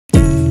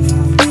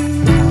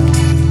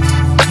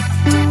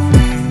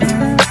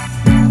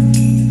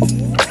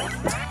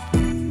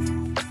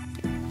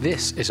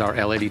This is our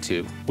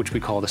L82, which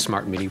we call the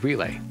Smart Mini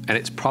Relay, and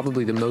it's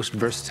probably the most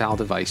versatile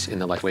device in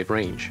the Lightwave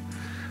range.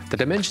 The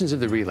dimensions of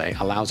the relay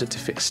allows it to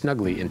fit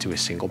snugly into a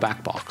single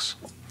back box.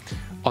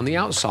 On the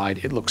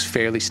outside, it looks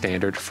fairly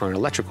standard for an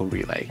electrical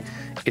relay.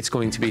 It's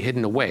going to be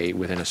hidden away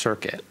within a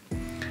circuit.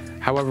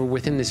 However,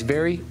 within this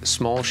very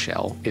small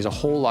shell is a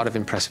whole lot of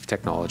impressive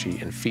technology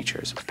and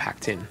features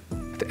packed in.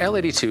 The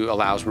L82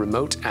 allows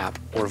remote app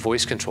or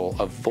voice control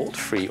of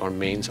volt-free or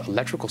mains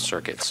electrical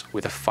circuits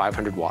with a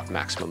 500 watt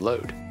maximum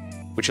load,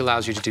 which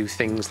allows you to do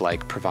things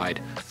like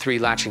provide 3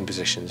 latching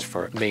positions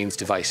for mains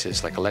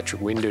devices like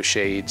electric window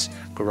shades,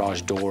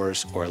 garage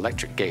doors, or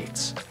electric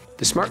gates.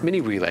 The Smart Mini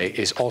Relay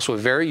is also a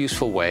very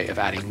useful way of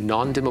adding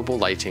non-dimmable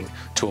lighting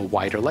to a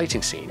wider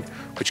lighting scene,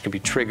 which can be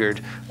triggered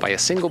by a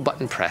single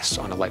button press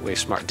on a Lightwave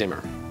Smart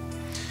Dimmer.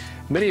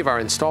 Many of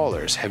our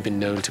installers have been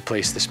known to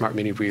place the Smart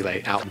Mini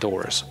Relay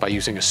outdoors by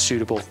using a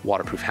suitable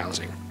waterproof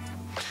housing.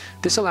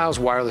 This allows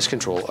wireless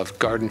control of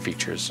garden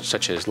features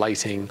such as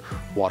lighting,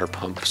 water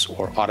pumps,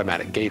 or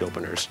automatic gate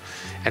openers.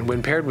 And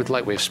when paired with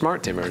Lightwave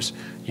Smart Dimmers,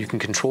 you can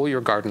control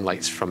your garden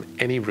lights from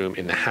any room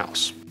in the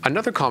house.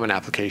 Another common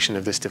application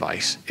of this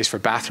device is for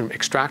bathroom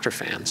extractor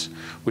fans,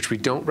 which we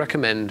don't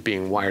recommend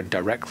being wired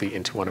directly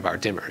into one of our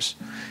dimmers.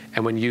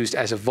 And when used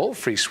as a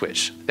volt-free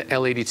switch, the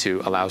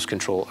L82 allows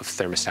control of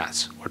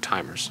thermostats or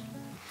timers.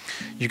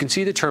 You can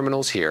see the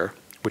terminals here,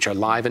 which are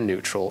live and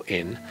neutral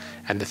in,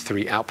 and the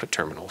 3 output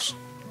terminals.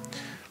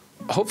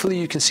 Hopefully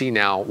you can see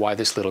now why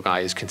this little guy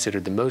is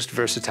considered the most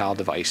versatile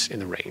device in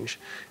the range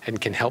and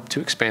can help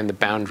to expand the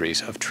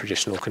boundaries of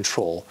traditional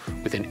control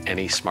within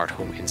any smart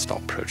home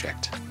install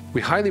project. We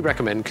highly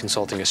recommend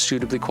consulting a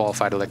suitably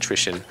qualified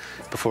electrician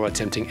before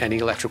attempting any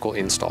electrical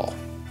install.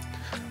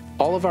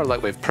 All of our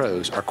Lightwave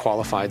pros are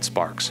qualified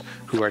Sparks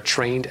who are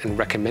trained and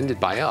recommended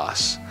by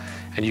us,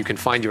 and you can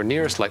find your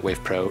nearest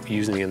Lightwave pro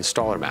using the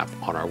installer map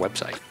on our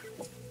website.